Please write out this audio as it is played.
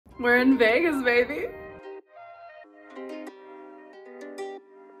We're in Vegas, baby.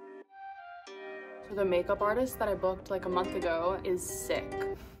 So the makeup artist that I booked like a month ago is sick.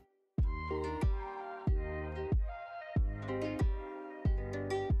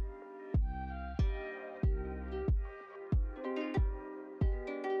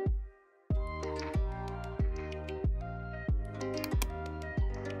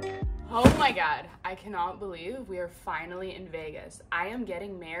 Oh my God, I cannot believe we are finally in Vegas. I am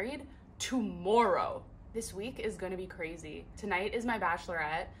getting married tomorrow. This week is gonna be crazy. Tonight is my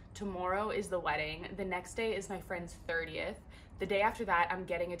bachelorette, tomorrow is the wedding, the next day is my friend's 30th, the day after that I'm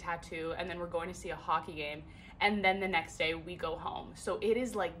getting a tattoo, and then we're going to see a hockey game, and then the next day we go home. So it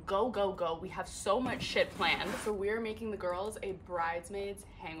is like go, go, go. We have so much shit planned. So we're making the girls a bridesmaid's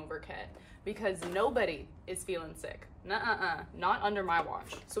hangover kit because nobody is feeling sick. Nuh-uh-uh, not under my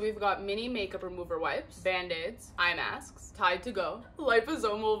watch. So we've got mini makeup remover wipes, band-aids, eye masks, Tide to Go,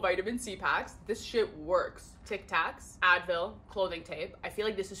 liposomal vitamin C packs. This shit works. Tic Tacs, Advil, clothing tape. I feel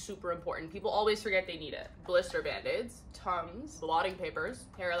like this is super important. People always forget they need it. Blister band-aids, Tums, blotting papers,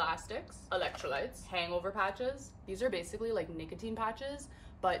 hair elastics, electrolytes, hangover patches. These are basically like nicotine patches,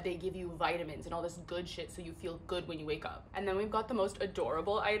 but they give you vitamins and all this good shit so you feel good when you wake up. And then we've got the most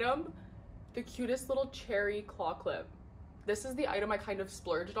adorable item, the cutest little cherry claw clip. This is the item I kind of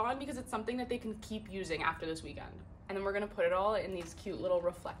splurged on because it's something that they can keep using after this weekend. And then we're gonna put it all in these cute little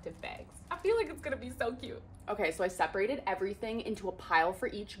reflective bags. I feel like it's gonna be so cute. Okay, so I separated everything into a pile for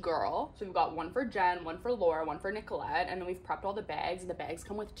each girl. So we've got one for Jen, one for Laura, one for Nicolette, and then we've prepped all the bags. The bags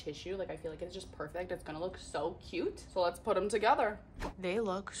come with tissue. Like, I feel like it's just perfect. It's gonna look so cute. So let's put them together. They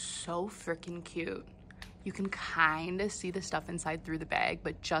look so freaking cute. You can kind of see the stuff inside through the bag,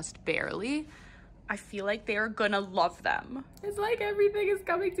 but just barely. I feel like they're gonna love them. It's like everything is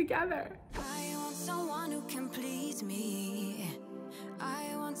coming together. I want someone who can please me.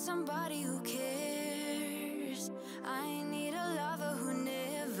 I want somebody who cares. I need a lover who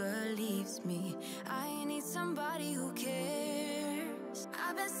never leaves me. I need somebody who cares.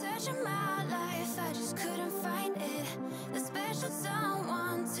 I've been searching my life, I just couldn't find it. The special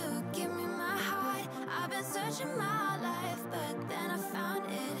someone to give me my heart. I've been searching my life, but then I found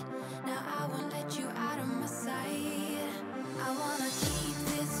it. Now I won't let you out of my sight. I wanna keep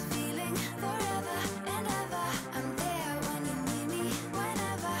this feeling forever and ever. I'm there when you need me,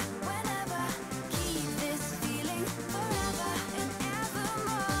 whenever, whenever. Keep this feeling forever and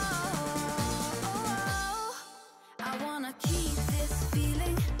evermore. I wanna keep this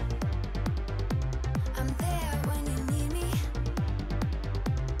feeling. I'm there when you need me.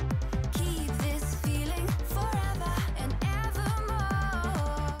 Keep this feeling forever and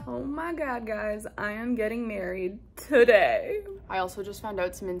evermore. Oh my God, guys, I am getting married today. I also just found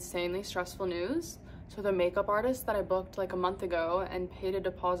out some insanely stressful news. So the makeup artist that I booked like a month ago and paid a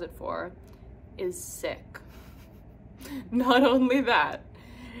deposit for is sick. Not only that,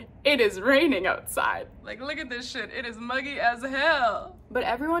 it is raining outside. Like, look at this shit. It is muggy as hell. But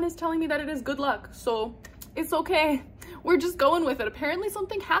everyone is telling me that it is good luck, so it's okay. We're just going with it. Apparently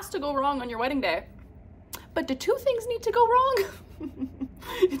something has to go wrong on your wedding day. But do two things need to go wrong?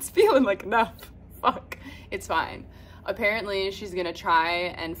 It's feeling like enough. Fuck. It's fine. Apparently she's gonna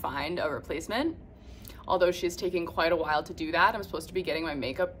try and find a replacement, although she's taking quite a while to do that. I'm supposed to be getting my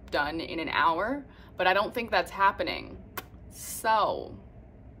makeup done in an hour, but I don't think that's happening. So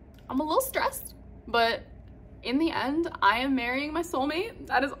I'm a little stressed, but in the end, I am marrying my soulmate.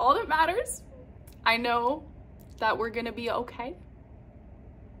 That is all that matters. I know that we're gonna be okay,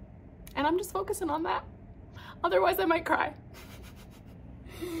 and I'm just focusing on that. Otherwise I might cry.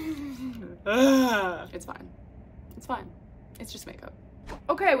 It's fine. It's fine. It's just makeup.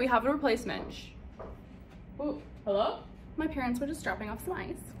 Okay, we have a replacement. Oh, hello? My parents were just dropping off some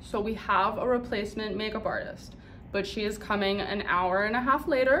ice. So we have a replacement makeup artist, but she is coming an hour and a half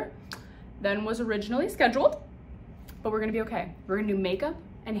later than was originally scheduled. But we're gonna be okay. We're gonna do makeup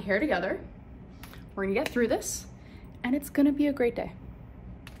and hair together. We're gonna get through this, and it's gonna be a great day.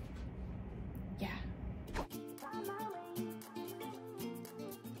 Yeah.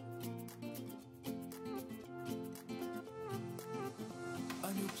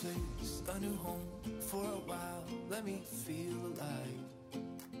 A new place, a new home, for a while, let me feel alive.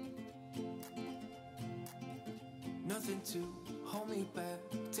 Nothing to hold me back,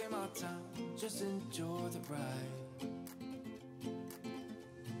 take my time, just enjoy the ride.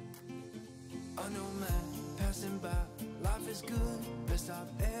 A new man passing by, life is good, best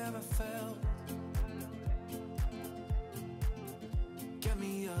I've ever felt. Get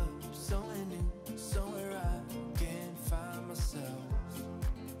me up, somewhere new, somewhere I can find myself.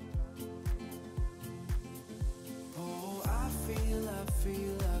 Oh, I feel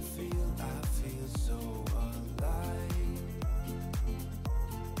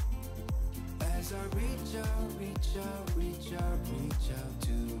reach out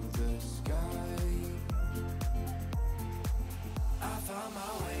to the sky. I found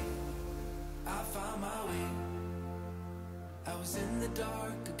my way, I found my way. I was in the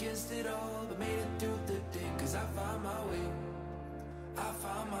dark against it all, but made it through the day, cause I found my way, I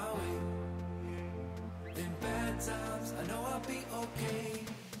found my way. In bad times, I know I'll be okay,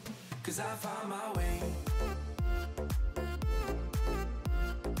 cause I found my way.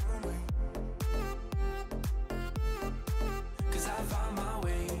 Cause I found my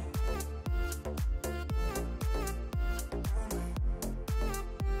way.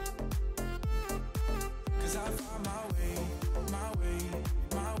 Cause I found my way, my way,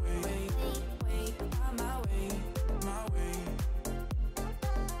 my way, my way, my way.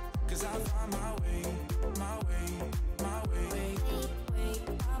 Cause I found my way, my way, my way,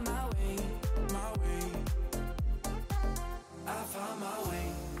 my way, my way. I found my way,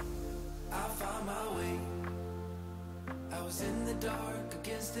 I found my way. I was in the dark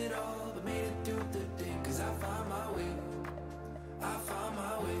against it all, but made it through the day, cause I found my way, I found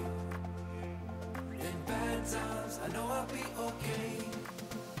my way. In bad times, I know I'll be okay,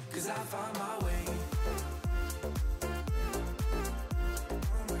 cause I found my way.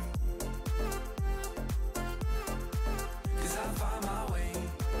 Cause I found my way.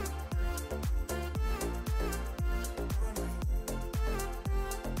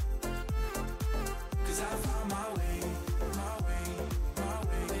 Cause I found my way, my way, my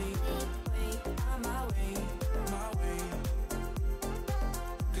way, my way, my way.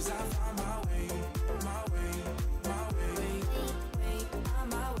 Cause I found my way, my way, my way,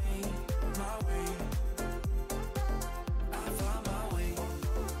 my way, my way. I found my way,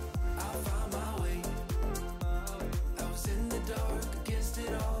 I found my way. I was in the dark against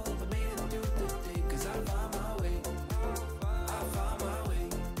it all, but made it through the day, cause I found my way, I found my way.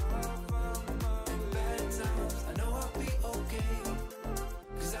 In bad times, I know I'll be okay,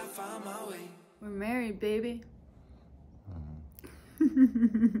 cause I found my way. We're married, baby.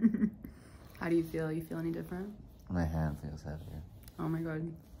 How do you feel? You feel any different? My hand feels heavier. Oh my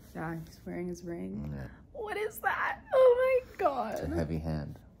god. Yeah, he's wearing his ring. Yeah. What is that? Oh my god. It's a heavy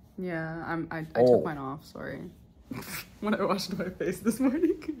hand. Yeah, I took mine off, sorry. When I washed my face this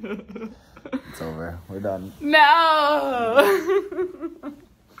morning. It's over. We're done. No!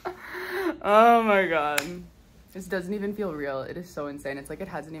 Oh my god. This doesn't even feel real. It is so insane. It's like it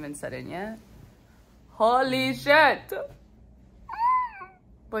hasn't even set in yet. Holy shit!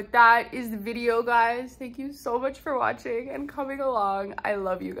 But that is the video, guys. Thank you so much for watching and coming along. I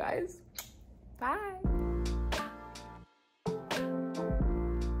love you guys. Bye.